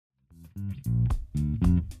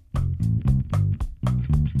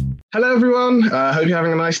Hello, everyone. Hope you're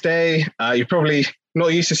having a nice day. You're probably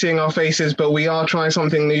not used to seeing our faces, but we are trying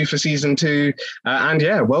something new for season 2. And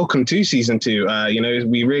yeah, welcome to season 2.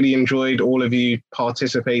 We really enjoyed all of you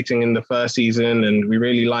participating in the first season, and we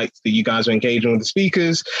really liked that you guys were engaging with the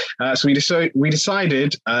speakers. So we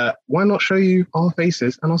decided, why not show you our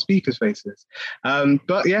faces and our speakers' faces?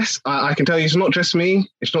 But yes, I can tell you it's not just me.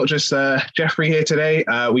 It's not just Jeffrey here today.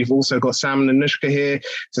 We've also got Sam and Anushka here.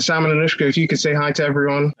 So Sam and Anushka, if you could say hi to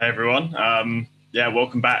everyone. Hey, everyone.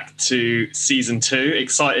 Welcome back to season 2.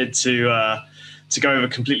 Excited to go over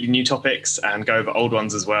completely new topics and go over old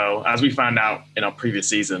ones as well. As we found out in our previous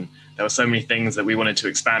season, there were so many things that we wanted to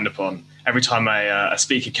expand upon. Every time a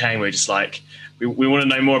speaker came, we were just like, we want to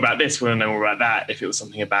know more about this, we want to know more about that. If it was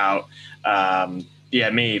something about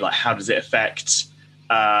BME, like how does it affect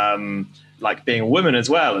like being a woman as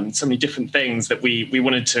well, and so many different things that we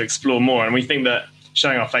wanted to explore more. And we think that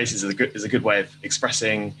showing our faces is a good way of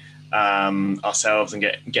expressing ourselves and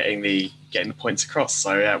getting the points across.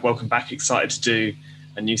 So yeah, welcome back. Excited to do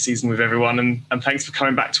a new season with everyone, and thanks for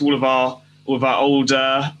coming back to all of our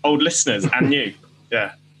old listeners and new.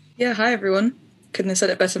 Yeah. Hi everyone. Couldn't have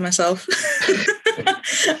said it better myself.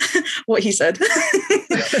 What he said.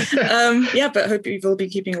 But hope you've all been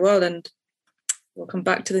keeping well, and welcome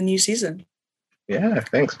back to the new season. Yeah,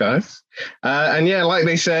 thanks guys. And yeah, like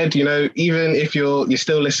they said, even if you're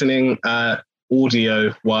still listening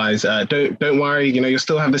audio wise, don't worry, you'll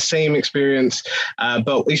still have the same experience,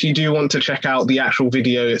 but if you do want to check out the actual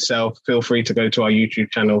video itself, feel free to go to our YouTube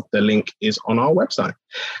channel. The link is on our website.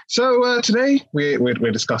 So today we're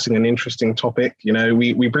discussing an interesting topic.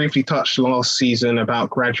 We briefly touched last season about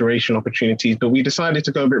graduation opportunities, but we decided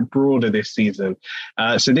to go a bit broader this season.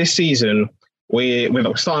 So this season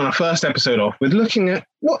we're starting our first episode off with looking at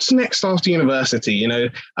what's next after university. A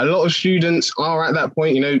lot of students are at that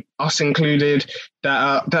point, us included,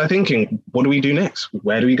 that are thinking, what do we do next?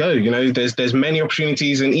 Where do we go? There's many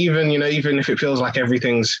opportunities, and even if it feels like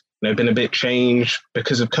everything's been a bit changed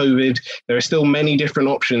because of COVID, there are still many different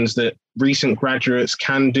options that recent graduates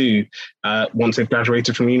can do once they've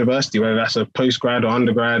graduated from university, whether that's a postgrad or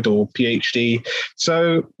undergrad or PhD.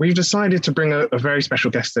 So we've decided to bring a very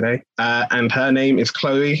special guest today, and her name is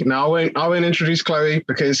Chloe. Now I won't introduce Chloe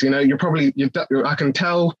because I can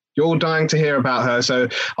tell you're all dying to hear about her. So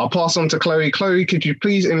I'll pass on to Chloe. Chloe, could you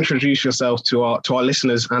please introduce yourself to our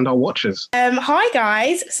listeners and our watchers? Hi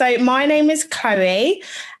guys. So my name is Chloe,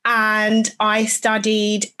 and I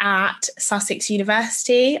studied at Sussex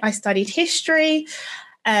University. I studied history.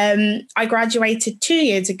 I graduated 2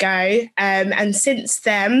 years ago, and since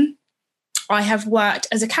then I have worked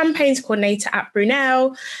as a campaigns coordinator at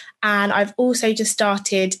Brunel, and I've also just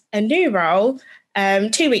started a new role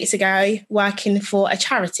 2 weeks ago working for a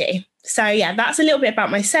charity. So yeah, that's a little bit about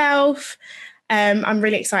myself. I'm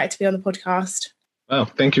really excited to be on the podcast. Well,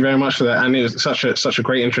 thank you very much for that, and it was such a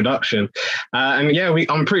great introduction. And yeah,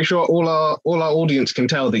 I'm pretty sure all our audience can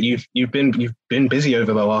tell that you've been busy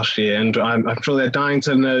over the last year, and I'm sure they're dying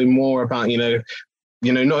to know more about not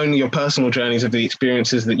only your personal journeys of the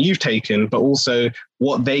experiences that you've taken, but also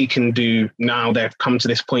what they can do now they've come to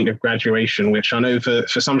this point of graduation, which I know for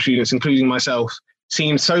some students, including myself,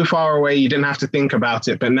 seemed so far away you didn't have to think about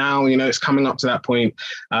it, but now it's coming up to that point.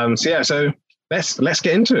 So let's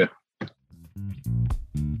get into it.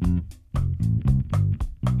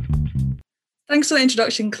 Thanks for the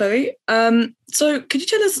introduction, Chloe. So could you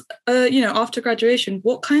tell us, after graduation,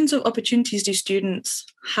 what kinds of opportunities do students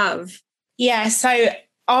have? Yeah, so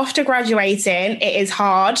after graduating, it is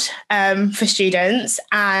hard for students,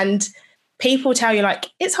 and people tell you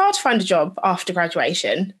it's hard to find a job after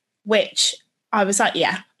graduation, which I was like,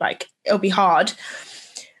 yeah, it'll be hard.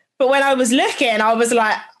 But when I was looking, I was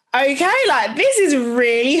like, okay, this is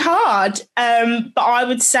really hard. But I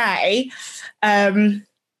would say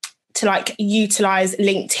to utilize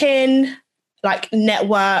LinkedIn,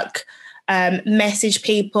 network, message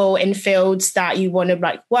people in fields that you want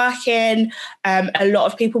to work in. A lot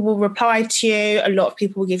of people will reply to you. A lot of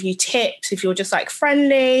people will give you tips if you're just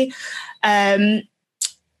friendly. I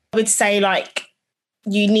would say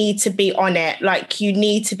you need to be on it. You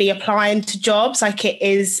need to be applying to jobs. It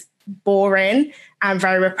is boring and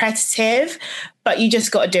very repetitive, but you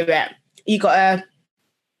just got to do it. You got to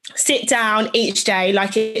sit down each day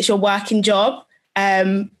like it's your working job,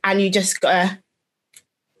 and you just got to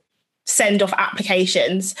send off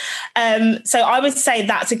applications. So I would say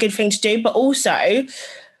that's a good thing to do, but also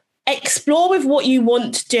explore with what you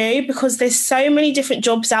want to do, because there's so many different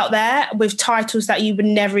jobs out there with titles that you would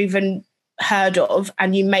never even heard of,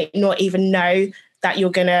 and you may not even know that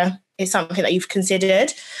you're going to is something that you've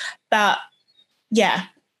considered. But yeah,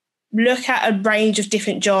 look at a range of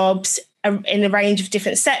different jobs in a range of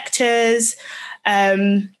different sectors,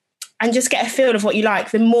 and just get a feel of what you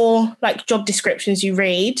like. The more like job descriptions you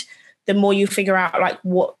read, the more you figure out like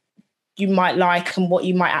what you might like and what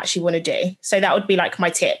you might actually want to do. So that would be like my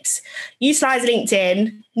tips. Utilize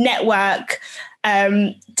LinkedIn, network,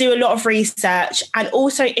 do a lot of research. And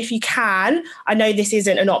also, if you can, I know this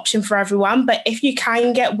isn't an option for everyone, but if you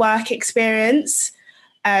can get work experience,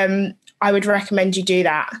 I would recommend you do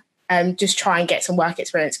that. Just try and get some work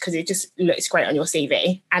experience, because it just looks great on your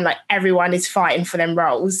CV, and like everyone is fighting for them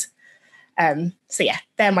roles. So yeah,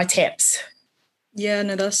 they're my tips. Yeah,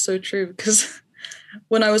 no, that's so true. Because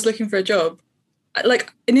when I was looking for a job,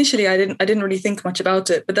 like initially I didn't really think much about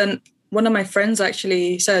it, but then one of my friends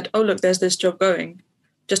actually said, "Oh, look, there's this job going,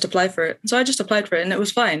 just apply for it." So I just applied for it and it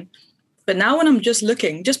was fine. But now when I'm just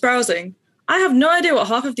looking, just browsing, I have no idea what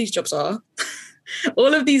half of these jobs are.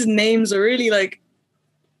 All of these names are really like,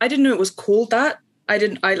 I didn't know it was called that. I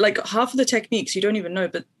like half of the techniques you don't even know,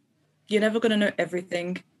 but you're never going to know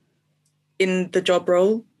everything in the job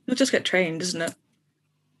role. You'll just get trained, isn't it?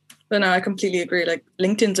 But no, I completely agree. Like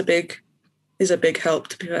LinkedIn's is a big help,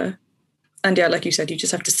 to be fair. And yeah, like you said, you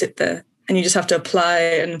just have to sit there and you just have to apply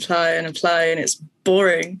and apply and apply, and it's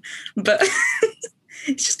boring, but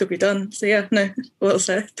it's just got to be done. So yeah, no, well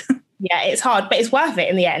said. Yeah, it's hard, but it's worth it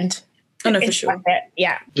in the end. I know, for sure.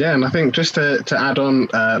 Yeah. Yeah, and I think just to add on,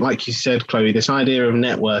 like you said, Chloe, this idea of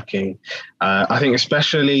networking, I think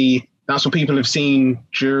especially that's what people have seen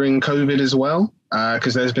during COVID as well,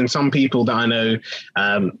 because there's been some people that I know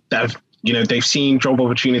that have, they've seen job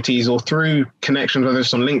opportunities or through connections, whether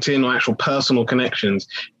it's on LinkedIn or actual personal connections,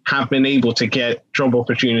 have been able to get job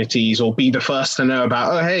opportunities or be the first to know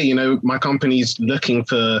about, oh, hey, my company's looking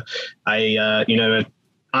for a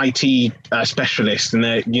IT specialist, and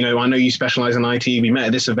I know you specialize in IT. We met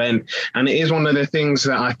at this event, and it is one of the things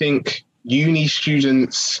that I think uni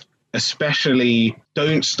students especially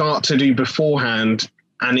don't start to do beforehand,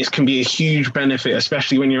 and it can be a huge benefit,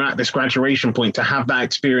 especially when you're at this graduation point, to have that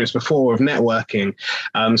experience before of networking.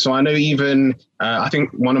 So I know even I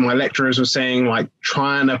think one of my lecturers was saying, like,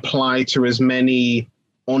 try and apply to as many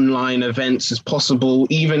online events as possible,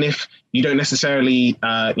 even if you don't necessarily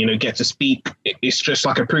get to speak. It's just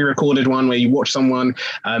like a pre-recorded one where you watch someone,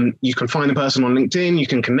 you can find the person on LinkedIn, you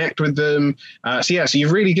can connect with them. So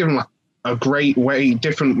you've really given like a great way,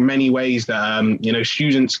 many ways that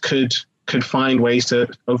students could find ways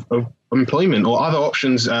of employment or other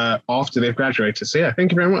options after they've graduated. So yeah,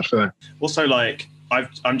 thank you very much for that. Also, like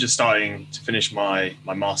I'm just starting to finish my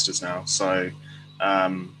master's now, so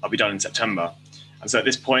I'll be done in September. And so at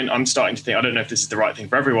this point, I'm starting to think, I don't know if this is the right thing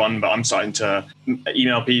for everyone, but I'm starting to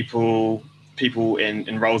email people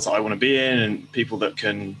in roles that I want to be in, and people that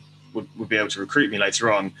would be able to recruit me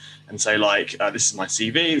later on, and say, like, this is my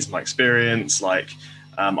CV, this is my experience. Like,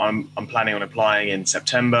 I'm planning on applying in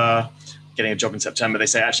September, getting a job in September. They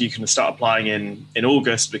say, actually, you can start applying in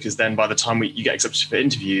August, because then by the time you get accepted for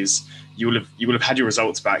interviews, you will have had your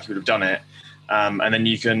results back, you would have done it, and then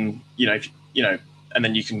you can, and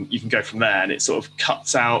then you can go from there. And it sort of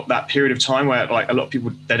cuts out that period of time where, like, a lot of people,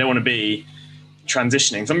 they don't want to be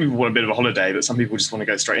transitioning. Some people want a bit of a holiday, but some people just want to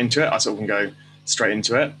go straight into it. I sort of can go straight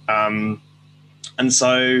into it. And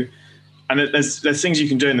there's things you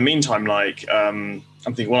can do in the meantime, like I'm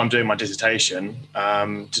thinking while I'm doing my dissertation,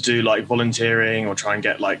 to do like volunteering or try and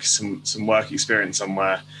get like some work experience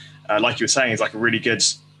somewhere. Like you were saying, it's like a really good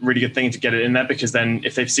thing to get it in there, because then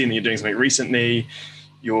if they've seen that you're doing something recently,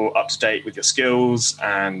 you're up to date with your skills,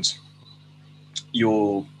 and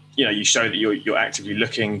you show that you're actively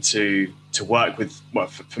looking to work with. Well,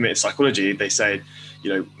 for me, it's psychology. They say,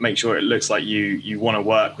 make sure it looks like you want to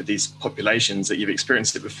work with these populations that you've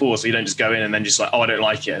experienced it before, so you don't just go in and then just like, oh, I don't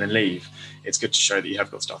like it, and then leave. It's good to show that you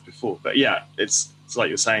have got stuff before. But yeah, it's like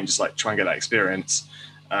you're saying, just like try and get that experience.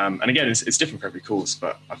 And again, it's different for every course,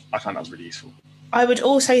 but I found that was really useful. I would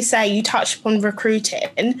also say you touched upon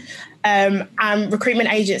recruiting, and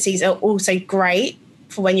recruitment agencies are also great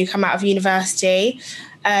for when you come out of university,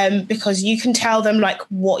 because you can tell them like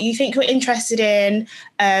what you think you're interested in,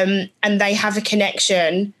 and they have a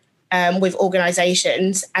connection with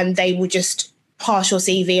organisations, and they will just pass your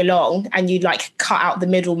CV along, and you like cut out the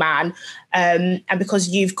middleman, and because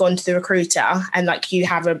you've gone to the recruiter and like you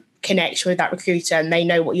have a connection with that recruiter and they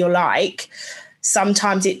know what you're like,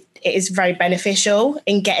 sometimes it is very beneficial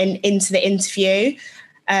in getting into the interview.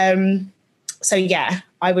 So yeah,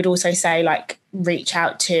 I would also say like reach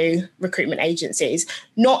out to recruitment agencies.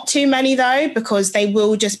 Not too many though, because they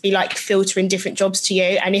will just be like filtering different jobs to you.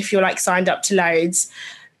 And if you're like signed up to loads,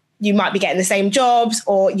 you might be getting the same jobs,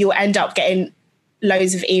 or you'll end up getting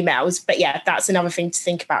loads of emails. But yeah, that's another thing to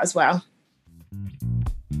think about as well.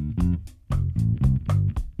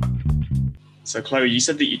 So Chloe, you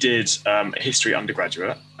said that you did a history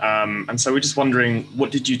undergraduate. And so we're just wondering,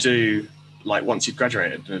 what did you do like once you'd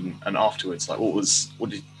graduated and afterwards? Like what was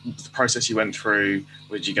the process you went through?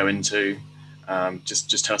 What did you go into?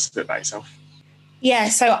 Just tell us a bit about yourself. Yeah,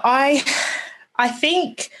 so I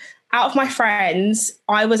think out of my friends,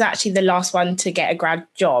 I was actually the last one to get a grad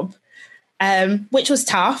job, which was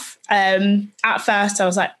tough. At first, I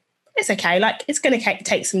was like, it's okay, like it's going to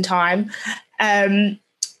take some time.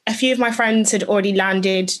 A few of my friends had already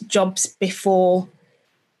landed jobs before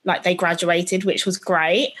like they graduated, which was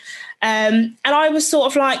great. And I was sort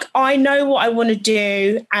of like, I know what I want to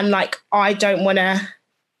do, and like I don't want to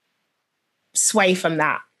sway from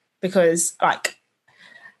that, because like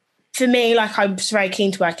for me, like I was very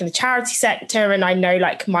keen to work in the charity sector, and I know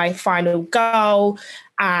like my final goal.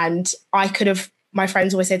 And my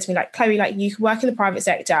friends always said to me like, Chloe, like you could work in the private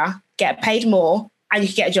sector, get paid more, and you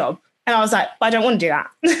could get a job. And I was like, I don't want to do that.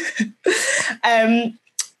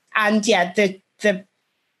 And yeah, the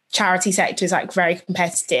charity sector is like very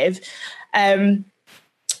competitive.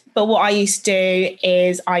 But what I used to do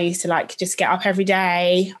is I used to like just get up every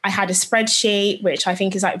day. I had a spreadsheet, which I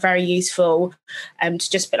think is like very useful to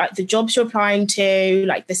just put like the jobs you're applying to,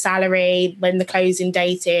 like the salary, when the closing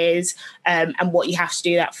date is, and what you have to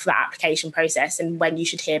do for that application process, and when you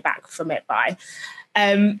should hear back from it by.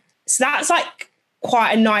 So that's like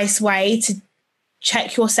quite a nice way to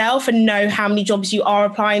check yourself and know how many jobs you are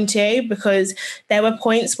applying to, because there were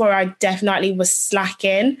points where I definitely was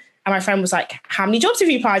slacking. And my friend was like, how many jobs have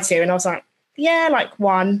you applied to? And I was like, yeah, like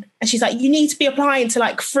 1. And she's like, you need to be applying to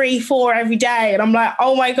like 3, 4 every day. And I'm like,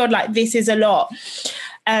 oh my God, like this is a lot.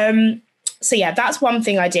 So yeah, that's one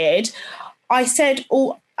thing I did. I think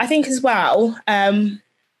as well,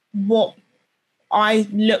 what I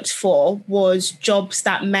looked for was jobs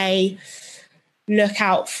that may look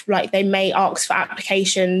out, like they may ask for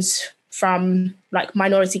applications from like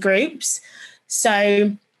minority groups.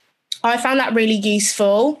 So I found that really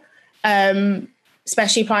useful,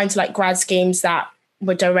 especially applying to like grad schemes that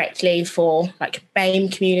were directly for like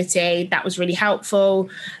BAME community. That was really helpful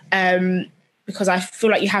because I feel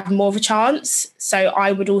like you have more of a chance. So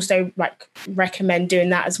I would also like recommend doing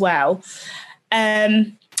that as well.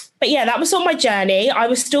 But yeah, that was sort of my journey. I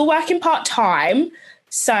was still working part-time.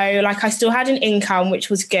 So like I still had an income, which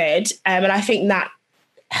was good. And I think that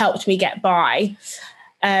helped me get by.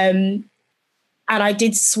 And I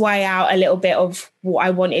did sway out a little bit of what I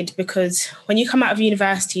wanted, because when you come out of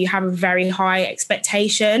university, you have a very high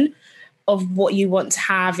expectation of what you want to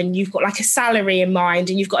have. And you've got like a salary in mind,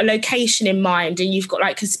 and you've got a location in mind, and you've got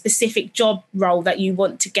like a specific job role that you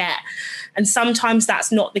want to get. And sometimes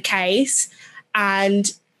that's not the case.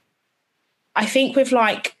 And I think with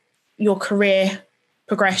like your career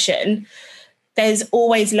progression, there's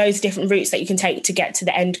always loads of different routes that you can take to get to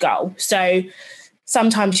the end goal. So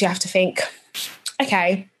sometimes you have to think,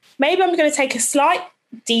 okay, maybe I'm going to take a slight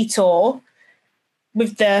detour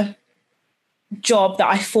with the job that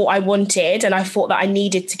I thought I wanted and I thought that I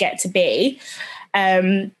needed to get to be.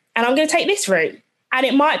 And I'm going to take this route. And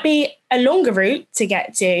it might be a longer route to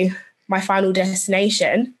get to my final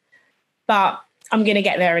destination, but I'm going to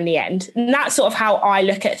get there in the end. And that's sort of how I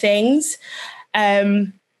look at things.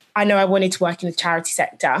 I know I wanted to work in the charity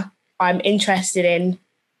sector. I'm interested in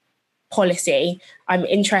policy. I'm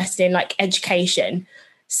interested in like education.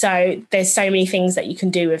 So there's so many things that you can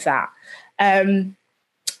do with that. And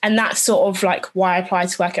that's sort of like why I applied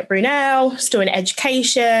to work at Brunel, still in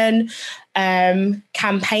education,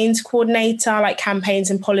 campaigns coordinator, like campaigns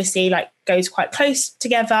and policy like goes quite close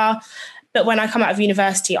together. But when I come out of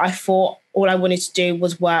university, I thought all I wanted to do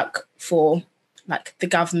was work for like the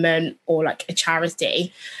government or like a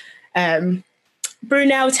charity.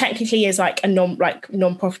 Brunel technically is like a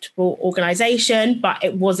non-profitable organisation, but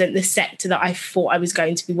it wasn't the sector that I thought I was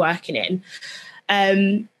going to be working in.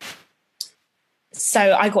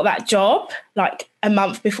 So I got that job like a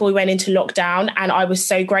month before we went into lockdown, and I was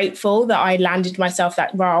so grateful that I landed myself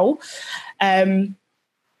that role. But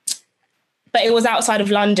it was outside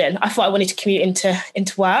of London. I thought I wanted to commute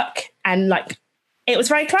into work, and like it was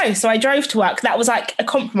very close. So I drove to work. That was like a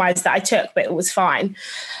compromise that I took, but it was fine.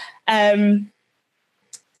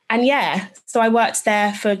 And yeah, so I worked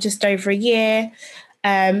there for just over a year.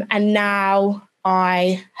 And now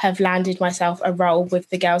I have landed myself a role with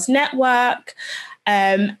the Girls Network.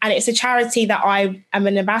 And it's a charity that I am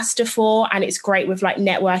an ambassador for, and it's great with like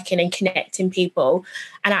networking and connecting people.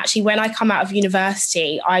 And actually, when I come out of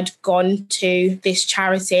university, I'd gone to this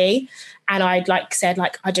charity and I'd like said,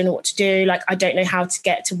 like, I don't know what to do. Like, I don't know how to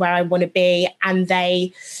get to where I want to be. And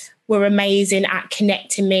they were amazing at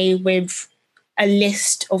connecting me with a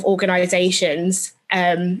list of organizations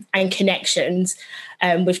and connections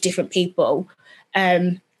with different people.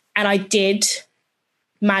 And I did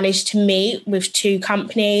manage to meet with 2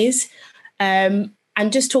 companies and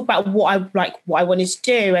just talk about what I wanted to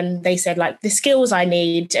do. And they said, like, the skills I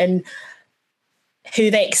need and who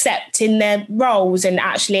they accept in their roles. And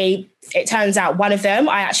actually, it turns out one of them,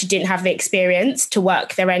 I actually didn't have the experience to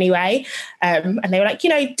work there anyway. And they were like, you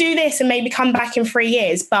know, do this and maybe come back in 3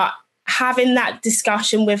 years. But having that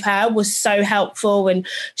discussion with her was so helpful. And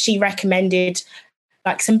she recommended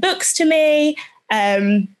like some books to me.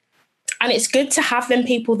 And it's good to have them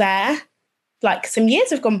people there. Like, some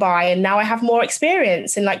years have gone by and now I have more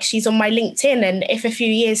experience, and like, she's on my LinkedIn. And if a few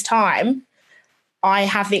years time I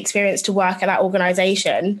have the experience to work at that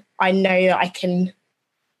organization, I know that I can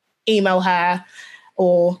email her,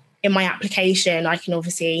 or in my application, I can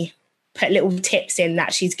obviously put little tips in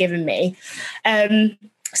that she's given me.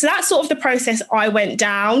 So that's sort of the process I went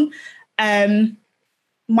down.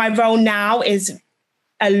 My role now is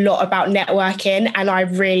a lot about networking, and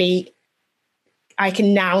I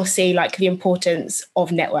can now see like the importance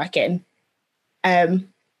of networking.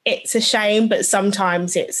 It's a shame, but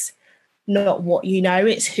sometimes it's not what you know,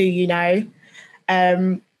 it's who you know,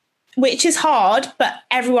 which is hard, but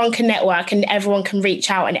everyone can network and everyone can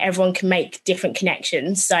reach out and everyone can make different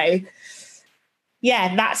connections. So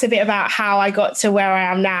yeah, that's a bit about how I got to where I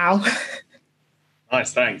am now.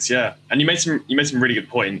 Nice, thanks. Yeah, and you made some really good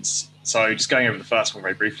points. So just going over the first one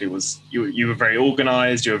very briefly, was you were very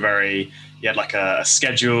organised. You had like a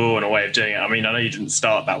schedule and a way of doing it. I mean, I know you didn't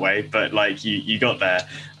start that way, but like you got there.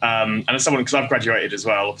 And as someone, because I've graduated as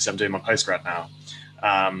well, obviously I'm doing my postgrad now,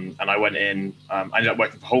 and I went in. I ended up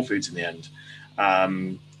working for Whole Foods in the end.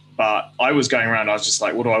 But I was going around, I was just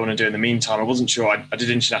like, what do I want to do in the meantime? I wasn't sure. I did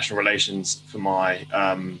international relations for my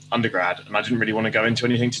undergrad, and I didn't really want to go into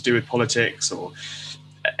anything to do with politics or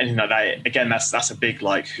anything like that. Again, that's a big,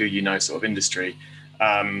 like, who you know sort of industry.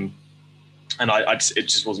 And it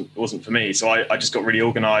just wasn't for me. So I just got really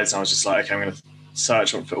organized. And I was just like, okay, I'm going to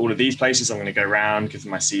search for all of these places. I'm going to go around, give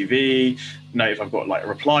them my CV, note if I've got like a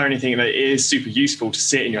reply or anything. And it is super useful to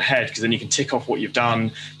see it in your head, because then you can tick off what you've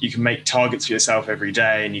done. You can make targets for yourself every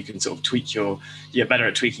day, and you can sort of get better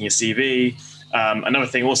at tweaking your CV. Another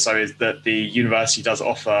thing also is that the university does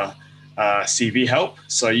offer CV help.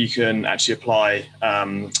 So you can actually apply, I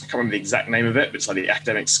can't remember the exact name of it, but it's like the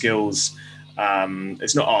academic skills.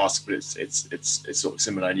 It's not asked, but it's sort of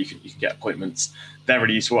similar, and you can get appointments. They're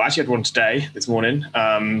really useful. I actually had one this morning,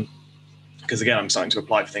 because again, I'm starting to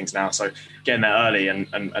apply for things now. So getting there early and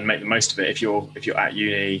make the most of it if you're at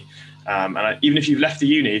uni. Even if you've left the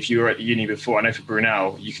uni, if you were at the uni before, I know for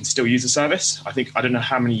Brunel, you can still use the service. I don't know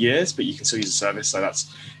how many years, but you can still use the service. So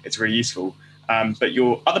it's really useful. But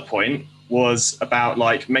your other point was about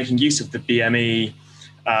like making use of the BME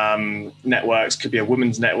networks. Could be a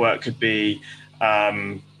women's network, could be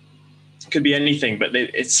anything, but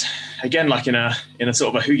it's again like in a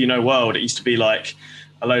sort of a who you know world. It used to be like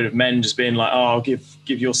a load of men just being like, oh, I'll give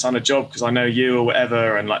your son a job because I know you or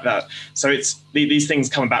whatever, and like that. So it's these things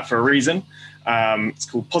come about for a reason. It's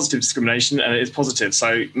called positive discrimination, and it is positive.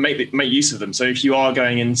 So make use of them. So if you are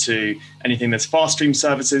going into anything that's fast stream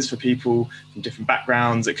services for people from different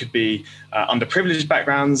backgrounds, it could be underprivileged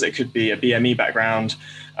backgrounds, it could be a BME background.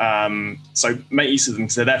 So make use of them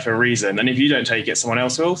because they're there for a reason. And if you don't take it, someone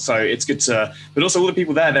else will. So it's good to, but also all the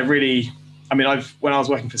people there, they're really, I mean, when I was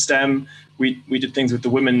working for STEM, we did things with the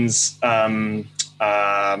women's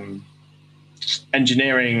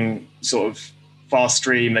engineering sort of fast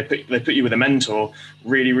stream. They put you with a mentor,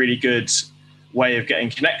 really, really good way of getting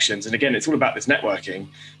connections. And again, it's all about this networking,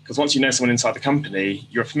 because once you know someone inside the company,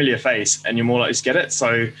 you're a familiar face and you're more likely to get it.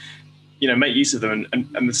 So, make use of them,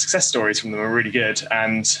 and the success stories from them are really good.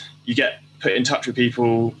 And you get put in touch with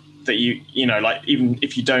people that like, even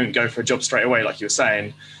if you don't go for a job straight away, like you were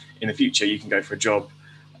saying, in the future, you can go for a job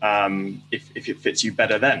if it fits you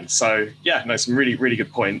better then. So yeah, some really, really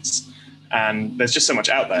good points. And there's just so much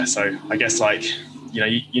out there. So I guess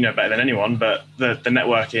you know better than anyone, but the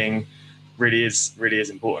networking really is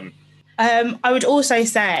important. I would also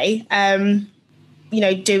say,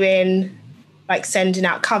 doing like sending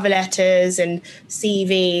out cover letters and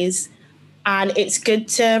CVs, and it's good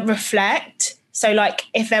to reflect. So like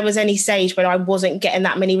if there was any stage when I wasn't getting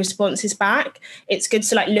that many responses back, it's good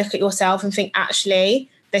to like look at yourself and think, actually,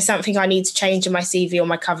 there's something I need to change in my CV or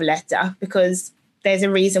my cover letter, because there's a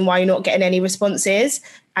reason why you're not getting any responses,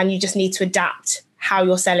 and you just need to adapt how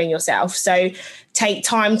you're selling yourself. So take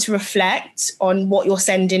time to reflect on what you're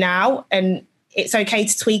sending out, and it's okay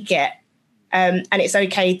to tweak it. And it's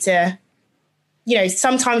okay to,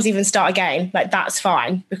 sometimes even start again. Like, that's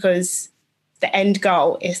fine, because the end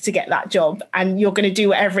goal is to get that job, and you're going to do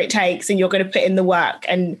whatever it takes, and you're going to put in the work,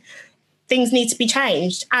 and things need to be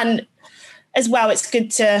changed. And as well, it's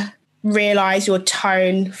good to realize your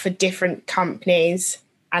tone for different companies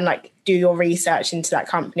and like do your research into that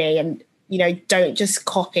company, and, don't just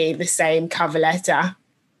copy the same cover letter.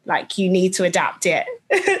 Like, you need to adapt it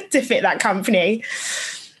to fit that company.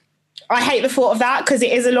 I hate the thought of that because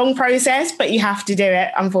it is a long process, but you have to do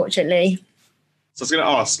it, unfortunately. So I was going to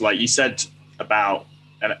ask, like you said about,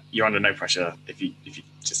 and you're under no pressure if you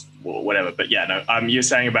just whatever, but yeah, no, you were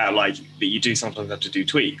saying about like that you do sometimes have to do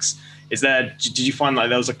tweaks. Did you find like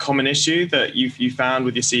there was a common issue that you found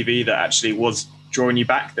with your CV that actually was drawing you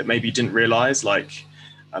back, that maybe you didn't realize, like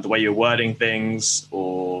the way you're wording things,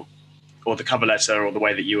 or the cover letter, or the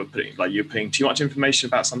way that you were putting too much information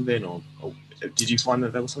about something, or did you find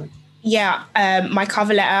that there was something? Yeah, my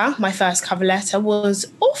first cover letter was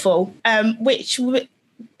awful, which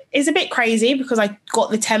is a bit crazy because I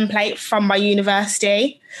got the template from my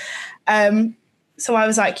university. So I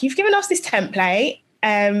was like, you've given us this template.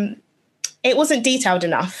 It wasn't detailed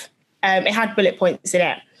enough. It had bullet points in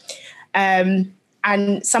it.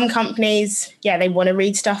 And some companies, they want to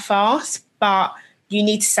read stuff fast, but you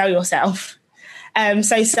need to sell yourself.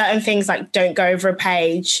 So certain things like don't go over a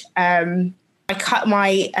page. I cut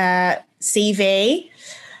my CV.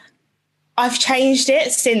 I've changed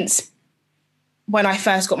it since when I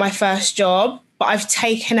first got my first job, but I've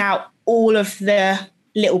taken out all of the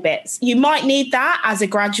little bits. You might need that as a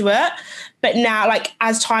graduate, but now, like,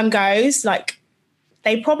 as time goes, like,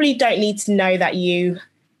 they probably don't need to know that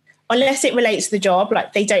unless it relates to the job,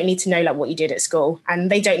 like, they don't need to know like what you did at school, and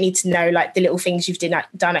they don't need to know like the little things you've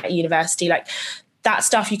done at university. Like, that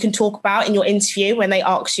stuff you can talk about in your interview when they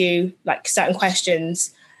ask you like certain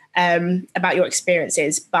questions about your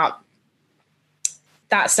experiences, but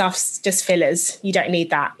that stuff's just fillers. You don't need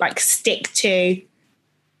that. Like, stick to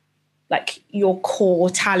like your core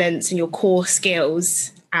talents and your core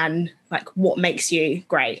skills and like what makes you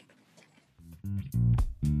great.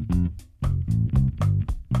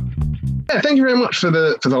 Yeah, thank you very much for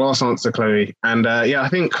the last answer, Chloe. And I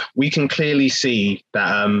think we can clearly see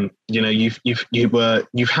that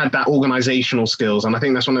you've had that organizational skills, and I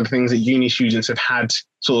think that's one of the things that uni students have had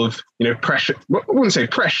sort of pressure. I wouldn't say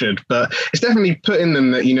pressured, but it's definitely put in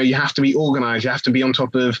them that you have to be organized, you have to be on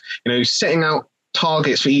top of setting out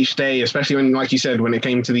targets for each day, especially when, like you said, when it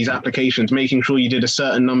came to these applications, making sure you did a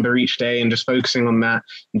certain number each day and just focusing on that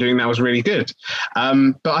and doing that was really good.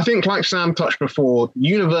 But I think, like Sam touched before,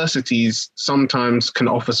 universities sometimes can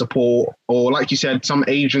offer support, or like you said, some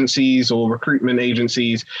agencies or recruitment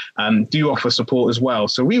agencies do offer support as well.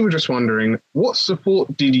 So we were just wondering, what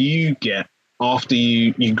support did you get after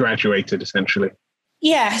you graduated, essentially?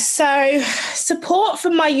 Yeah, so support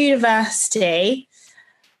from my university,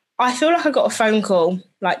 I feel like I got a phone call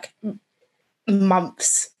like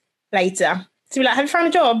months later to be like, have you found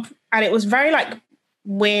a job? And it was very like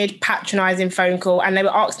weird, patronizing phone call. And they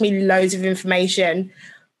were asking me loads of information,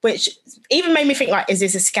 which even made me think like, is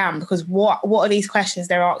this a scam? Because what are these questions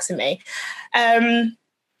they're asking me? I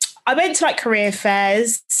went to like career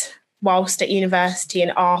fairs whilst at university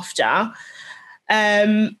and after.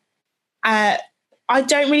 I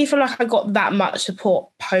don't really feel like I got that much support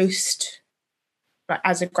post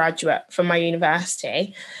as a graduate from my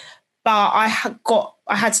university, but I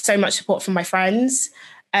had so much support from my friends.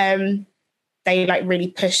 They like really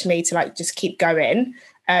pushed me to like just keep going,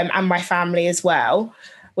 and my family as well,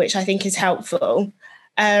 which I think is helpful.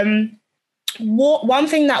 One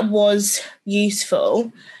thing that was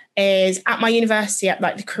useful is at my university, at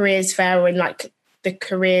like the careers fair and like the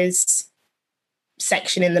careers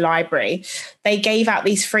section in the library, they gave out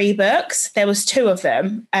these free books. There was 2 of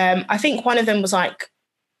them. I think one of them was like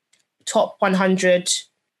top 100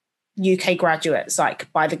 UK graduates,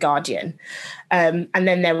 like by The Guardian. And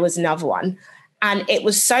then there was another one. And it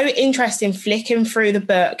was so interesting flicking through the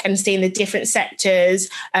book and seeing the different sectors,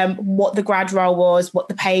 what the grad role was, what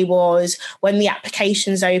the pay was, when the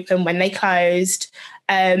applications opened, when they closed.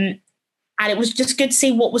 And it was just good to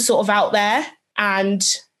see what was sort of out there and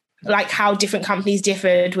like how different companies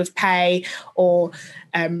differed with pay, or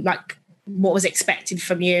like what was expected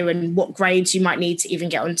from you and what grades you might need to even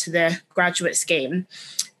get onto the graduate scheme.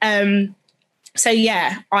 So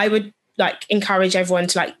yeah, I would like encourage everyone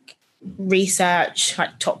to like research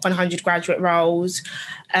like top 100 graduate roles,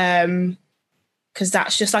 because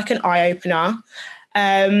that's just like an eye opener.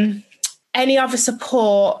 Any other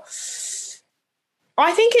support?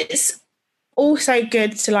 I think it's also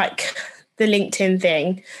good to like the LinkedIn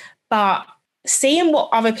thing, but seeing what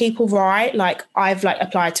other people write, like I've like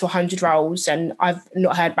applied to 100 roles and I've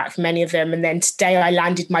not heard back from any of them. And then today I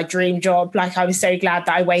landed my dream job. Like I was so glad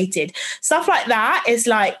that I waited. Stuff like that is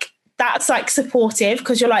like, that's like supportive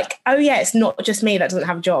because you're like, oh yeah, it's not just me that doesn't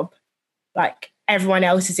have a job. Like everyone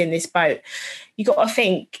else is in this boat. You got to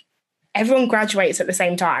think everyone graduates at the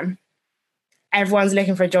same time. Everyone's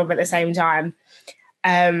looking for a job at the same time.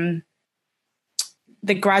 The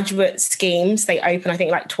graduate schemes, they open, I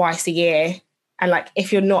think like twice a year. And like,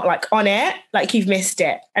 if you're not like on it, like you've missed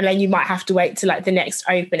it. And then you might have to wait to like the next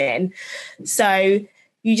opening. So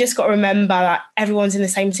you just got to remember that everyone's in the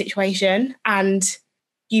same situation and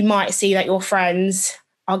you might see that your friends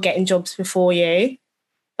are getting jobs before you,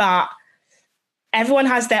 but everyone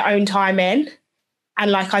has their own timing. And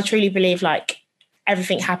like, I truly believe like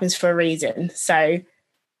everything happens for a reason. So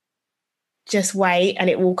just wait and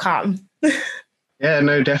it will come. Yeah,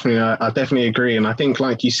 no, definitely. I definitely agree. And I think,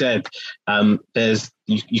 like you said,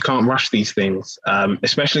 you can't rush these things,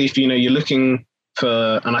 especially if, you're looking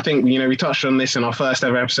for, and I think, we touched on this in our first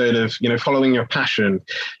ever episode of, following your passion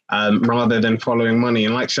rather than following money.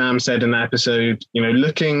 And like Sam said in that episode,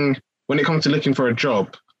 when it comes to looking for a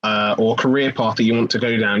job or career path that you want to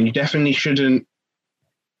go down, you definitely shouldn't.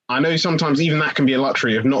 I know sometimes even that can be a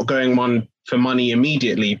luxury of not going one for money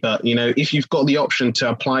immediately. But, if you've got the option to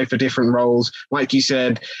apply for different roles, like you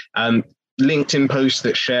said, LinkedIn posts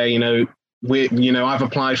that share, I've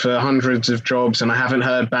applied for hundreds of jobs and I haven't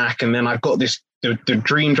heard back. And then I've got the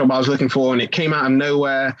dream job I was looking for and it came out of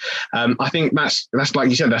nowhere. I think that's like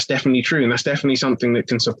you said, that's definitely true. And that's definitely something that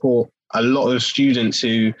can support a lot of students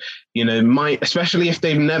who, might, especially if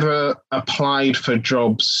they've never applied for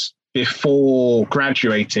jobs before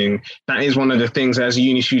graduating. That is one of the things as a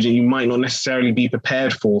uni student you might not necessarily be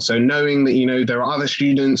prepared for. So knowing that there are other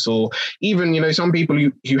students or even some people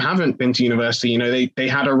who haven't been to university, they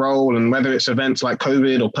had a role, and whether it's events like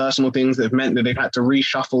COVID or personal things that have meant that they've had to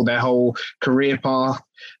reshuffle their whole career path,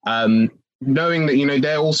 knowing that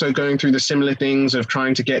they're also going through the similar things of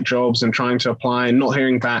trying to get jobs and trying to apply and not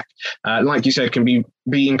hearing back, like you said, can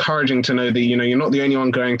be encouraging to know that you're not the only one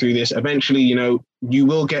going through this. Eventually you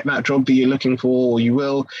will get that job that you're looking for, or you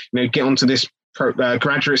will get onto this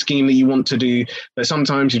graduate scheme that you want to do, but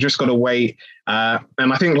sometimes you just got to wait. And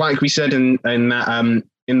I think, like we said in that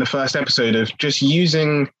in the first episode, of just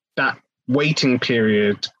using that waiting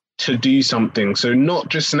period to do something. So not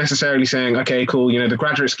just necessarily saying, okay, cool, the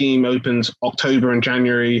graduate scheme opens October and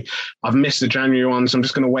January. I've missed the January one, so I'm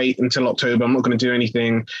just going to wait until October. I'm not going to do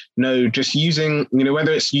anything. No, just using,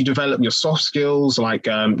 whether it's you develop your soft skills, like,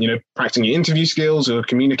 practicing your interview skills or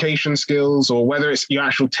communication skills, or whether it's your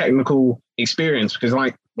actual technical experience, because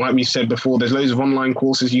like we said before, there's loads of online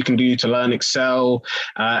courses you can do to learn Excel.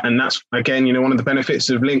 And that's, again, one of the benefits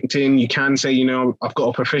of LinkedIn. You can say, I've got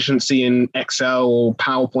a proficiency in Excel or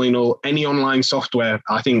PowerPoint or any online software.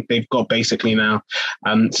 I think they've got basically now.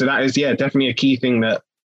 So that is, definitely a key thing that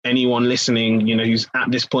anyone listening, who's at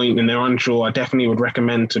this point and they're unsure, I definitely would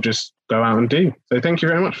recommend to just go out and do. So thank you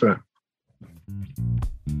very much for that.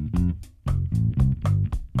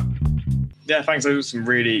 Yeah, thanks. Those were some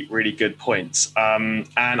really, really good points. And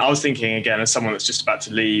I was thinking, again, as someone that's just about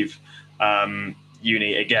to leave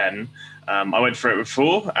uni again, I went through it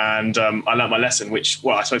before and I learned my lesson, which,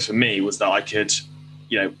 I suppose for me was that I could,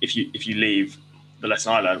 if you leave, the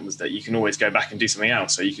lesson I learned was that you can always go back and do something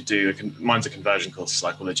else. So you could do, mine's a conversion course,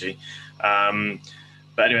 psychology.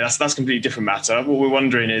 But anyway, that's a completely different matter. What we're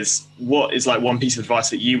wondering is, what is like one piece of advice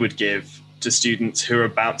that you would give to students who are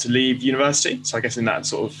about to leave university? So I guess in that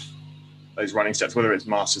sort of those running steps, whether it's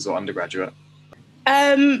masters or undergraduate.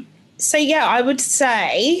 So yeah, I would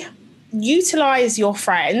say utilize your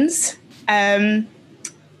friends. You're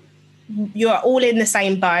all in the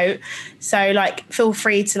same boat. So like, feel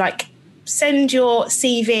free to like send your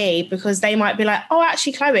CV, because they might be like, oh,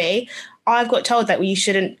 actually, Chloe, I've got told that you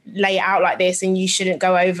shouldn't lay it out like this and you shouldn't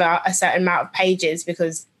go over a certain amount of pages,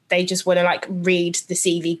 because they just want to like read the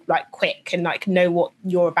CV like quick and like know what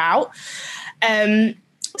you're about.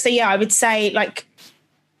 So yeah, I would say like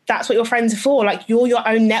that's what your friends are for. Like, you're your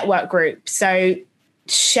own network group. So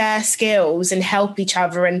share skills and help each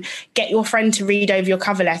other and get your friend to read over your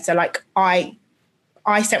cover letter. Like I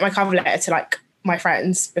sent my cover letter to like my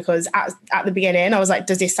friends, because at the beginning I was like,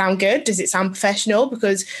 does this sound good? Does it sound professional?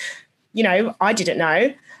 Because, I didn't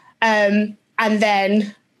know. And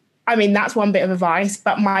then, I mean, that's one bit of advice,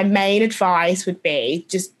 but my main advice would be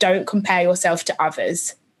just don't compare yourself to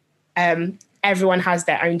others. Everyone has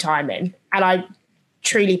their own timing. And I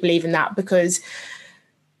truly believe in that, because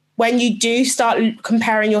when you do start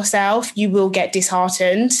comparing yourself, you will get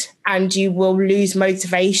disheartened and you will lose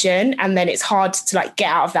motivation. And then it's hard to like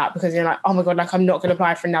get out of that because you're like, oh my God, like I'm not going to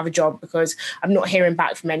apply for another job because I'm not hearing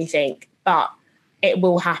back from anything, but it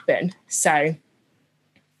will happen. So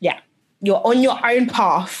yeah, you're on your own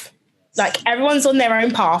path. Like everyone's on their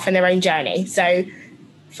own path and their own journey. So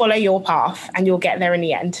follow your path and you'll get there in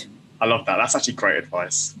the end. I love that. That's actually great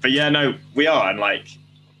advice. But yeah, no, we are. And like,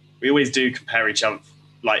 we always do compare each other.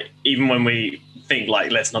 Like, even when we think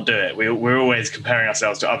like, let's not do it, we're always comparing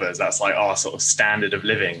ourselves to others. That's like our sort of standard of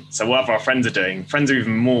living. So whatever our friends are doing, friends are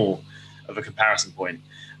even more of a comparison point.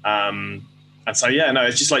 And so, yeah, no,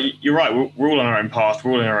 it's just like, you're right. We're all on our own path.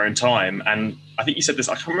 We're all in our own time. And I think you said this,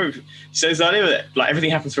 I can't remember if you said this earlier, that like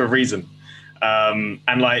everything happens for a reason.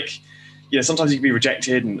 And like, you know, sometimes you can be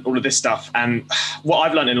rejected and all of this stuff. And what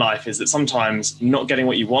I've learned in life is that sometimes not getting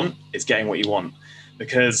what you want is getting what you want,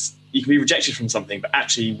 because you can be rejected from something, but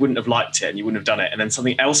actually you wouldn't have liked it and you wouldn't have done it. And then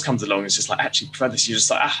something else comes along. It's just like, actually prefer this. You're just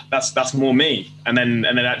like, that's more me. And then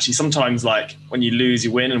actually sometimes like when you lose,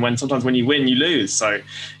 you win. And sometimes when you win, you lose. So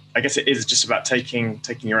I guess it is just about taking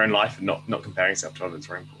your own life and not comparing yourself to others. It's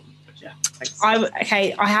very important. But yeah, thanks.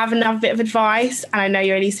 I have another bit of advice, and I know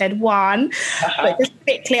you only said one, but just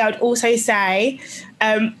quickly, I would also say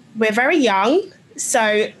we're very young.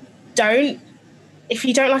 So if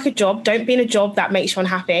you don't like a job, don't be in a job that makes you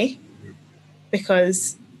unhappy,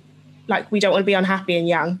 because like we don't want to be unhappy and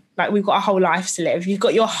young. Like we've got a whole life to live. You've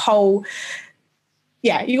got your whole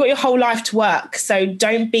life to work. So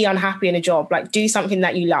don't be unhappy in a job. Like do something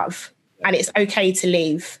that you love, and it's okay to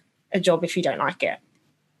leave a job if you don't like it.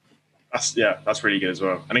 That's really good as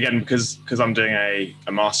well. And again, because I'm doing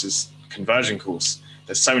a master's conversion course,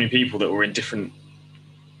 there's so many people that were in different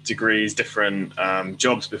degrees, different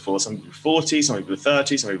jobs before. Some people are 40, some people are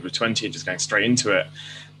 30, some people are 20, just going straight into it.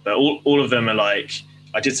 But all of them are like,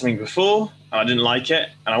 I did something before and I didn't like it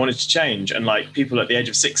and I wanted to change. And like people at the age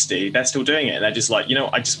of 60, they're still doing it. And they're just like,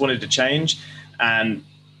 I just wanted to change. And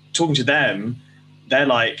talking to them, they're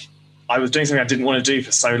like, I was doing something I didn't want to do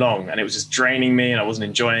for so long and it was just draining me and I wasn't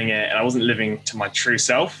enjoying it and I wasn't living to my true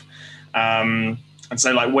self. And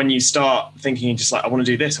so like when you start thinking just like, I want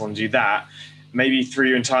to do this, I want to do that, maybe through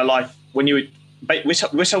your entire life, when we're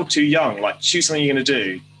told too young, like choose something you're going to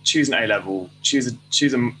do, choose an A-level, choose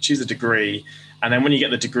a degree. And then when you get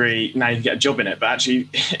the degree, now you can get a job in it. But actually,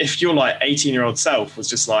 if your like 18-year-old self was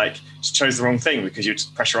just chose the wrong thing because you're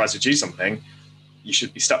just pressurized to do something, you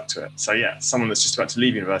should be stuck to it. So yeah, someone that's just about to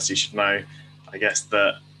leave university should know, I guess,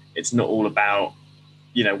 that it's not all about,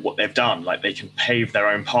 what they've done. Like they can pave their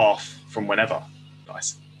own path from whenever.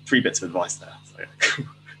 Nice. 3 bits of advice there. So,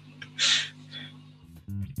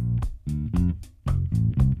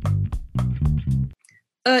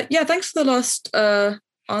 yeah. Yeah, thanks for the last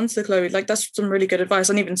answer, Chloe. Like that's some really good advice.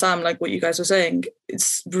 And even Sam, like what you guys were saying,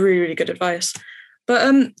 it's really, really good advice. But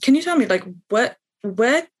can you tell me, like,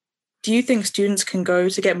 where do you think students can go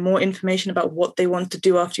to get more information about what they want to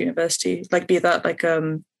do after university? Like, be that like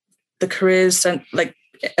the careers and like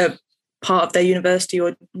a part of their university,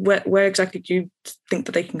 or where exactly do you think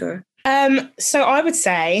that they can go? So I would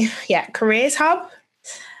say, Careers Hub,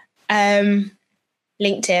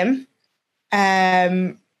 LinkedIn.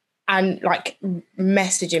 And like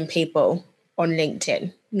messaging people on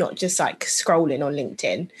LinkedIn, not just like scrolling on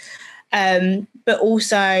LinkedIn, but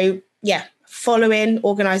also, following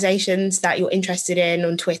organisations that you're interested in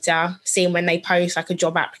on Twitter, seeing when they post like a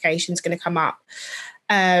job application is going to come up.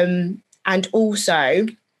 And also,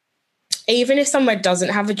 even if somewhere doesn't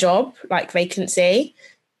have a job, like vacancy,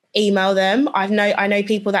 email them. I know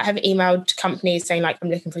people that have emailed companies saying like, I'm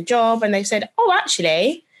looking for a job. And they've said, oh,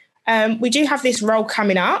 actually, we do have this role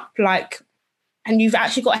coming up, like, and you've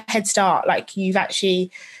actually got a head start. Like you've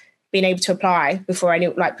actually been able to apply before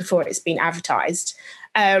it's been advertised.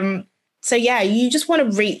 So yeah, you just want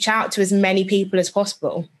to reach out to as many people as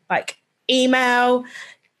possible, like email,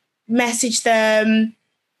 message them,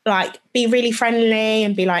 like be really friendly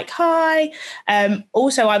and be like, hi.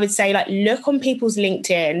 Also, I would say like look on people's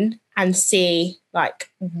LinkedIn and see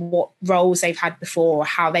like what roles they've had before,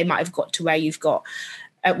 how they might have got to where you've got.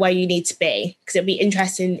 Where you need to be, because it'll be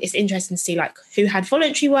interesting. It's interesting to see like who had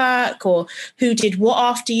voluntary work or who did what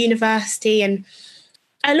after university. And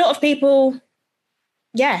a lot of people,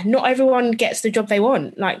 not everyone gets the job they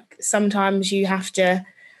want. Like sometimes you have to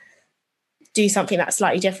do something that's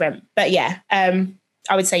slightly different. But I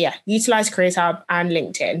would say, utilize Careers Hub and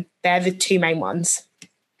LinkedIn. They're the 2 main ones.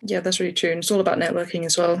 Yeah, that's really true. And it's all about networking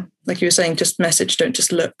as well. Like you were saying, just message, don't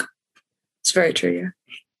just look. It's very true, yeah.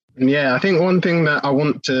 Yeah, I think one thing that I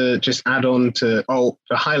want to just add on to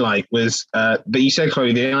highlight was that you said,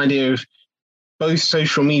 Chloe, the idea of both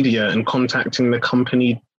social media and contacting the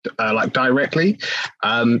company like directly,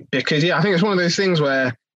 because I think it's one of those things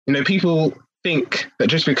where people think that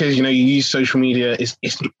just because you use social media,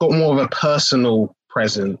 it's got more of a personal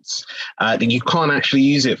presence, that you can't actually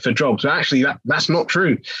use it for jobs. But actually, that's not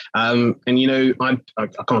true. And I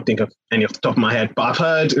can't think of any off the top of my head, but I've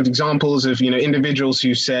heard of examples of individuals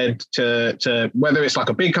who said to whether it's like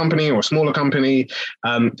a big company or a smaller company,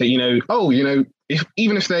 that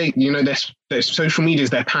even if they their social media is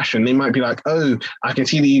their passion, they might be like, oh, I can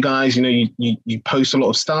see that you guys you post a lot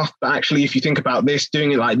of stuff, but actually if you think about this,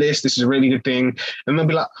 doing it like this is a really good thing. And they'll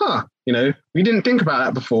be like, we didn't think about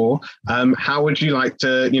that before. How would you like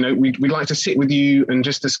to, we'd like to sit with you and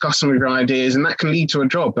just discuss some of your ideas, and that can lead to a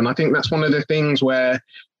job. And I think that's one of the things where,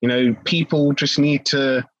 people just need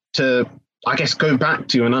to, I guess, go back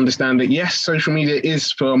to and understand that, yes, social media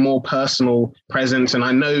is for a more personal presence. And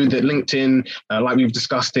I know that LinkedIn, like we've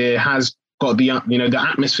discussed here, has got the, the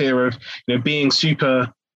atmosphere of, being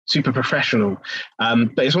super, super professional.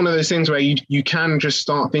 But it's one of those things where you can just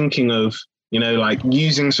start thinking of, like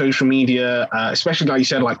using social media, especially like you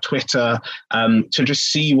said, like Twitter, to just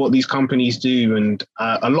see what these companies do. And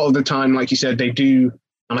a lot of the time, like you said, they do.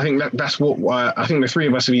 And I think that's what I think the three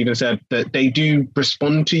of us have even said, that they do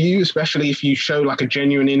respond to you, especially if you show like a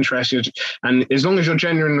genuine interest. And as long as you're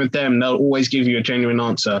genuine with them, they'll always give you a genuine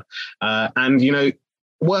answer. And,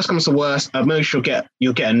 worst comes to worst, at most you'll get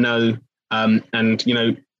a no. And,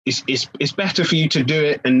 it's better for you to do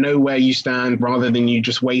it and know where you stand rather than you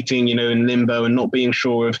just waiting, in limbo and not being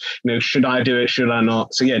sure of, should I do it? Should I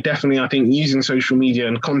not? So yeah, definitely. I think using social media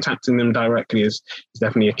and contacting them directly is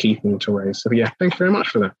definitely a key thing to raise. So yeah, thank you very much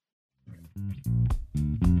for that.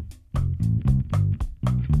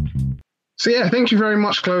 So yeah, thank you very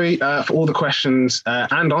much, Chloe, for all the questions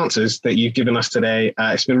and answers that you've given us today.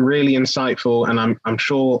 It's been really insightful, and I'm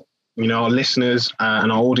sure our listeners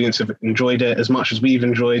and our audience have enjoyed it as much as we've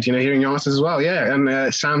enjoyed, hearing your answers as well. Yeah,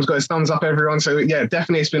 and Sam's got his thumbs up, everyone. So yeah,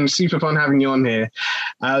 definitely, it's been super fun having you on here.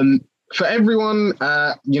 For everyone,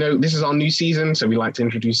 this is our new season, so we like to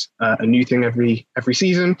introduce a new thing every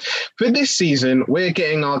season. For this season, we're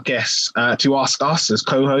getting our guests to ask us as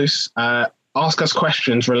co-hosts, ask us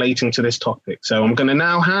questions relating to this topic. So I'm going to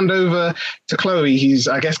now hand over to Chloe, who's,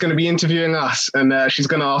 I guess, going to be interviewing us, and she's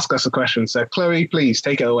going to ask us a question. So Chloe, please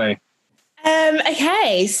take it away.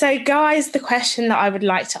 Okay, so guys, the question that I would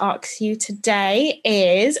like to ask you today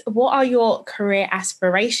is, what are your career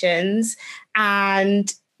aspirations,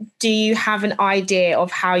 and do you have an idea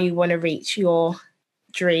of how you want to reach your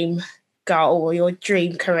dream goal or your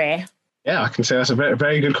dream career? Yeah, I can say that's a very,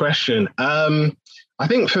 very good question. I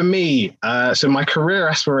think for me, so my career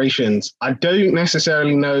aspirations, I don't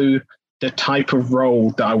necessarily know the type of role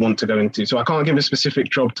that I want to go into. So I can't give a specific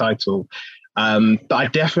job title. But I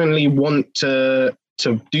definitely want to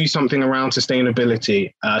do something around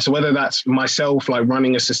sustainability. So whether that's myself, like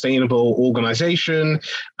running a sustainable organization,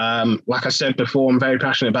 like I said before, I'm very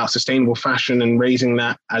passionate about sustainable fashion and raising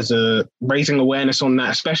awareness on that,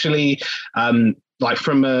 especially like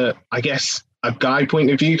from a guy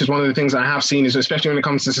point of view, because one of the things I have seen is, especially when it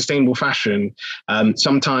comes to sustainable fashion,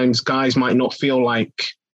 sometimes guys might not feel like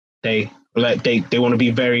they want to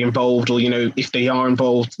be very involved, or if they are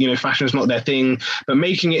involved, fashion is not their thing. But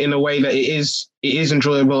making it in a way that it is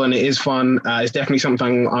enjoyable and it is fun is definitely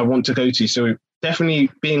something I want to go to. So definitely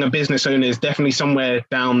being a business owner is definitely somewhere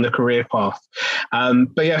down the career path.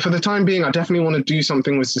 But yeah, for the time being, I definitely want to do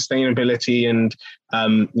something with sustainability and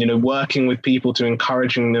working with people to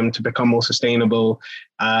encouraging them to become more sustainable.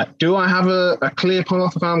 Do I have a clear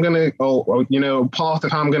path of how I'm going to, path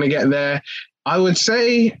of how I'm going to get there? I would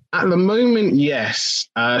say at the moment, yes.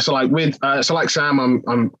 So like Sam,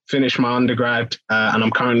 I'm finished my undergrad and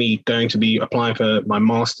I'm currently going to be applying for my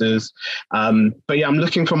master's. But yeah, I'm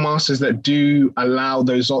looking for masters that do allow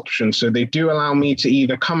those options. So they do allow me to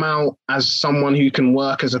either come out as someone who can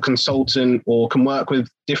work as a consultant or can work with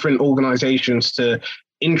different organizations to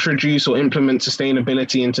introduce or implement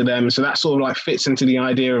sustainability into them. So that sort of like fits into the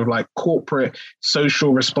idea of like corporate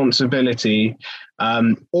social responsibility,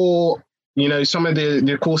 or some of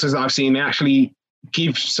the courses that I've seen, they actually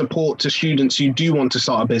give support to students who do want to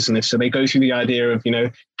start a business. So they go through the idea of,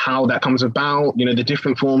 how that comes about, the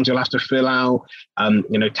different forms you'll have to fill out,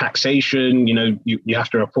 taxation, you have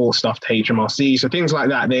to report stuff to HMRC. So things like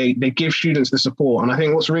that, they give students the support. And I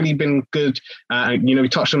think what's really been good, we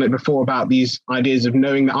touched on it before about these ideas of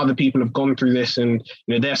knowing that other people have gone through this and,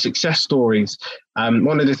 their success stories.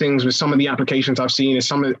 One of the things with some of the applications I've seen is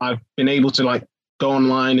I've been able to like go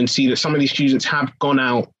online and see that some of these students have gone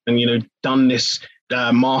out and, done this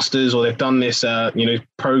masters or they've done this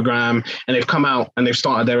program, and they've come out and they've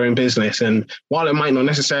started their own business. And while it might not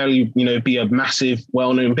necessarily be a massive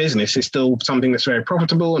well-known business, it's still something that's very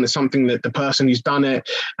profitable, and it's something that the person who's done it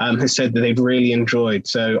has said that they've really enjoyed.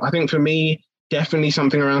 So I think for me, definitely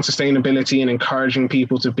something around sustainability and encouraging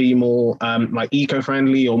people to be more like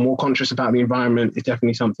eco-friendly or more conscious about the environment is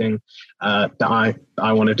definitely something that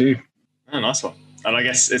I want to do. Oh, nice one. And I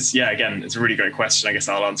guess it's a really great question. I guess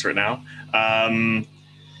I'll answer it now. I mean,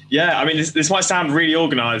 this might sound really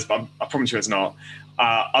organized, but I promise you it's not.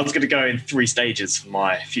 I was going to go in 3 stages for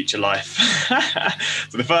my future life.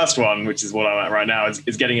 So the first one, which is what I'm at right now, is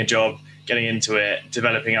getting a job, getting into it,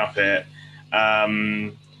 developing up it.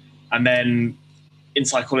 And then in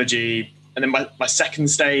psychology, and then my second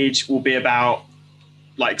stage will be about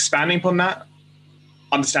like expanding upon that,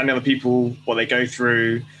 understanding other people, what they go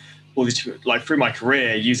through, all these, like through my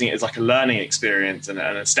career, using it as like a learning experience and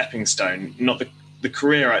a stepping stone. Not the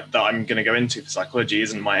career that I'm going to go into for psychology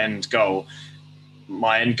isn't my end goal.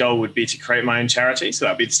 My end goal would be to create my own charity. So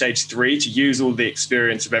that'd be stage 3, to use all the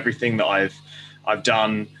experience of everything that I've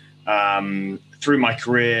done through my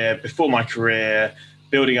career, before my career,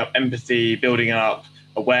 building up empathy, building up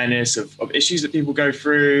awareness of issues that people go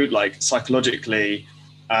through, like psychologically,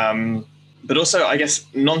 but also, I guess,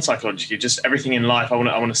 non-psychologically, just everything in life. I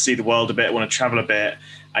want to see the world a bit, I want to travel a bit,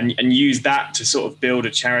 and use that to sort of build a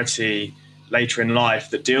charity later in life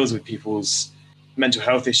that deals with people's mental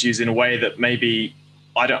health issues in a way that maybe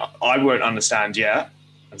I won't understand yet.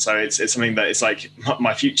 And so it's something that it's like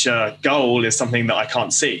my future goal is something that I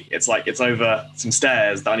can't see. It's like it's over some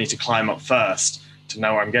stairs that I need to climb up first to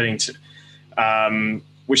know where I'm getting to,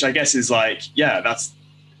 which I guess is like,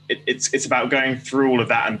 it's about going through all of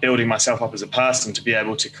that and building myself up as a person to be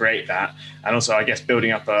able to create that. And also, I guess,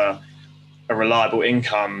 building up a reliable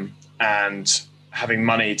income and having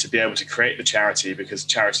money to be able to create the charity, because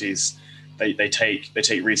charities, they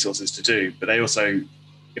take resources to do, but they also,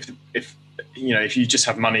 if you just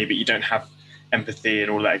have money but you don't have empathy and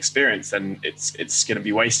all that experience, then it's going to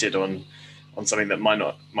be wasted on something that might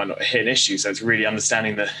not hit an issue. So it's really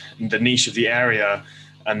understanding the niche of the area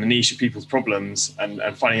and the niche of people's problems, and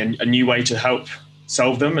finding a new way to help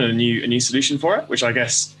solve them and a new solution for it, which I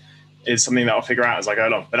guess is something that I'll figure out as I go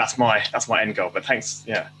along. But that's my end goal. But thanks.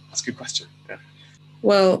 Yeah, that's a good question. Yeah.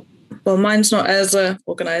 Well, mine's not as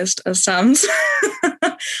organized as Sam's.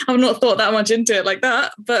 I've not thought that much into it like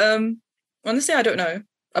that. But honestly, I don't know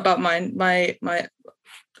about mine. My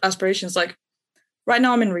aspirations, like right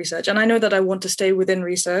now I'm in research, and I know that I want to stay within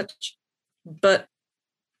research, but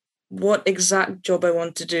what exact job I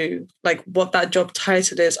want to do, like what that job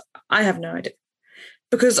title is, I have no idea.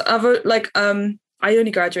 Because I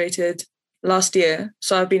only graduated last year,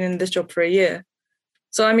 so I've been in this job for a year.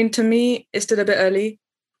 So I mean, to me, it's still a bit early,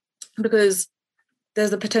 because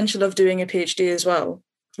there's the potential of doing a PhD as well,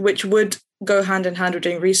 which would go hand in hand with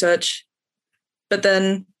doing research. But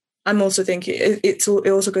then I'm also thinking it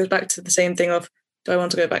also goes back to the same thing of, do I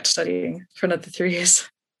want to go back to studying for another 3 years?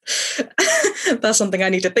 That's something I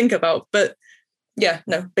need to think about. But yeah,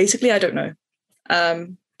 no, basically I don't know.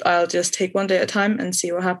 I'll just take one day at a time and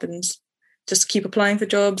see what happens. Just keep applying for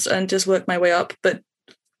jobs and just work my way up. But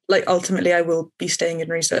like ultimately I will be staying in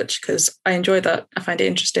research because I enjoy that. I find it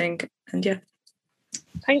interesting. And yeah.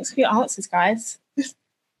 Thanks for your answers, guys.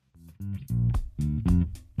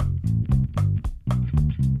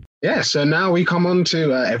 Yeah, so now we come on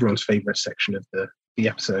to everyone's favourite section of the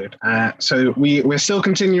episode. So we're still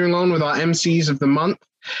continuing on with our MCs of the month.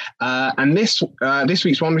 And this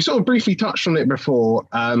week's one, we sort of briefly touched on it before.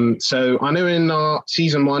 So I know in our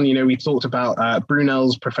season 1, we talked about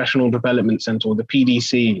Brunel's Professional Development Centre, or the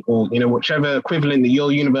PDC, or whichever equivalent that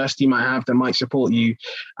your university might have that might support you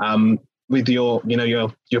with your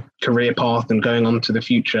career path and going on to the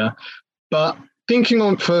future. But thinking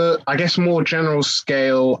on for, I guess, more general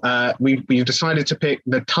scale, we've decided to pick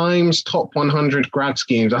the Times Top 100 grad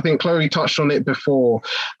schemes. I think Chloe touched on it before.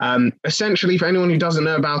 Essentially, for anyone who doesn't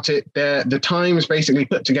know about it, the Times basically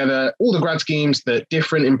put together all the grad schemes that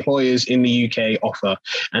different employers in the UK offer.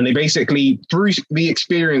 And they basically, through the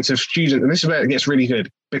experience of students, and this is where it gets really good,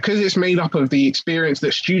 because it's made up of the experience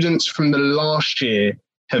that students from the last year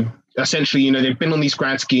have essentially, they've been on these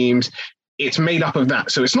grad schemes. It's made up of that.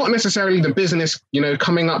 So it's not necessarily the business,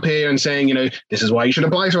 coming up here and saying, this is why you should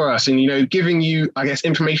apply for us, and, giving you, I guess,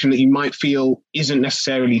 information that you might feel isn't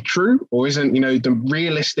necessarily true or isn't, the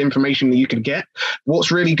realist information that you could get. What's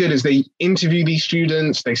really good is they interview these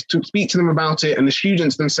students, they speak to them about it, and the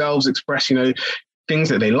students themselves express, things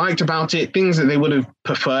that they liked about it, things that they would have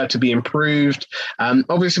preferred to be improved.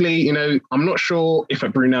 Obviously, you know, I'm not sure if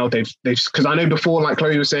at Brunel they've because I know before, like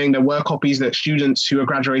Chloe was saying, there were copies that students who are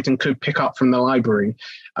graduating could pick up from the library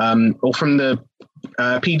or from the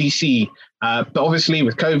PDC. But obviously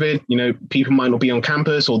with COVID, you know, people might not be on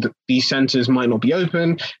campus or these centres might not be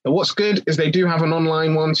open. But what's good is they do have an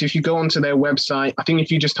online one. So if you go onto their website, I think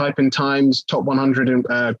if you just type in Times Top 100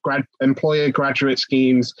 Employer Graduate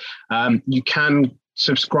Schemes, you can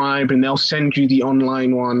subscribe and they'll send you the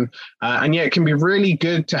online one. And yeah, it can be really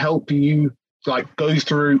good to help you like go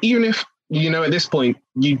through, even if, you know, at this point,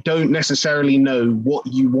 you don't necessarily know what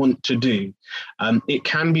you want to do. It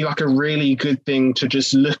can be like a really good thing to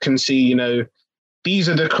just look and see, you know, these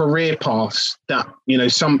are the career paths that, you know,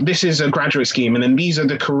 this is a graduate scheme. And then these are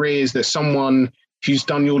the careers that someone who's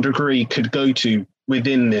done your degree could go to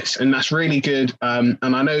within this. And that's really good. And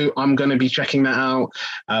I know I'm going to be checking that out.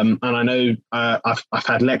 And I know I've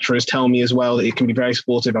had lecturers tell me as well that it can be very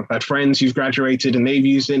supportive. I've had friends who've graduated and they've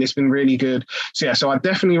used it and it's been really good. So yeah, so I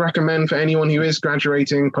definitely recommend for anyone who is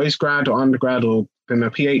graduating, postgrad or undergrad or in a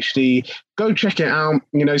PhD, go check it out.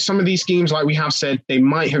 You know, some of these schemes, like we have said, they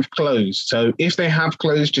might have closed. So if they have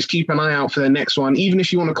closed, just keep an eye out for the next one. Even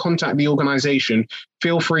if you want to contact the organization,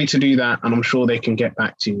 feel free to do that. And I'm sure they can get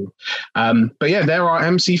back to you. But yeah, they're our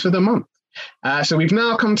MC for the month. So we've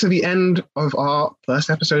now come to the end of our first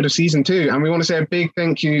episode of season 2, and we want to say a big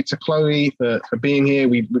thank you to Chloe for being here.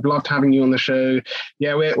 We've loved having you on the show.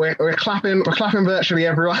 Yeah, we're clapping virtually,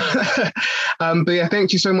 everyone. But yeah,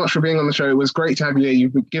 thank you so much for being on the show. It was great to have you here.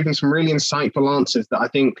 You've given some really insightful answers that I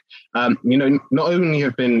think, you know, not only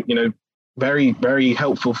have been, you know, very, very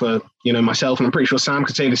helpful for, you know, myself, and I'm pretty sure Sam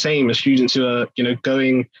could say the same, as students who are, you know,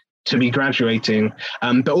 going to be graduating,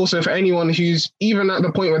 but also for anyone who's even at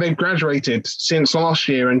the point where they've graduated since last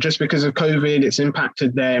year and just because of COVID it's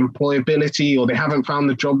impacted their employability or they haven't found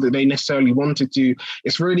the job that they necessarily wanted to.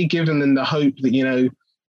 It's really given them the hope that, you know,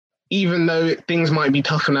 even though things might be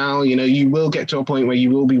tougher now, you know, you will get to a point where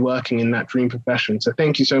you will be working in that dream profession. So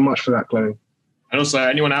thank you so much for that, Chloe. And also,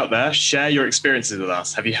 anyone out there, share your experiences with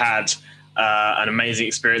us. Have you had an amazing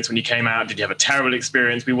experience when you came out? Did you have a terrible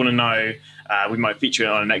experience? We want to know. We might feature it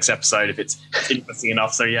on the next episode if it's interesting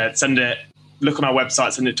enough. So yeah, send it, look on our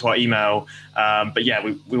website, send it to our email. But yeah,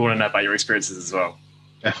 we want to know about your experiences as well.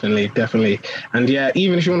 Definitely. And yeah,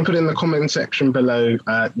 even if you want to put it in the comment section below,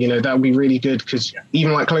 you know, that would be really good because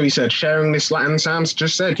even like Chloe said, sharing this, and Sam's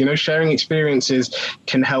just said, you know, sharing experiences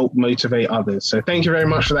can help motivate others. So thank you very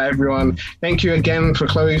much for that, everyone. Thank you again for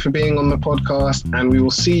Chloe for being on the podcast, and we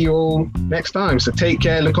will see you all next time. So take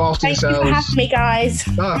care, look after yourselves. Thank you for having me, guys.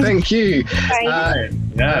 Oh, thank you.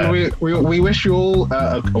 And we wish you all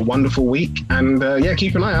a wonderful week, and yeah,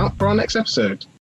 keep an eye out for our next episode.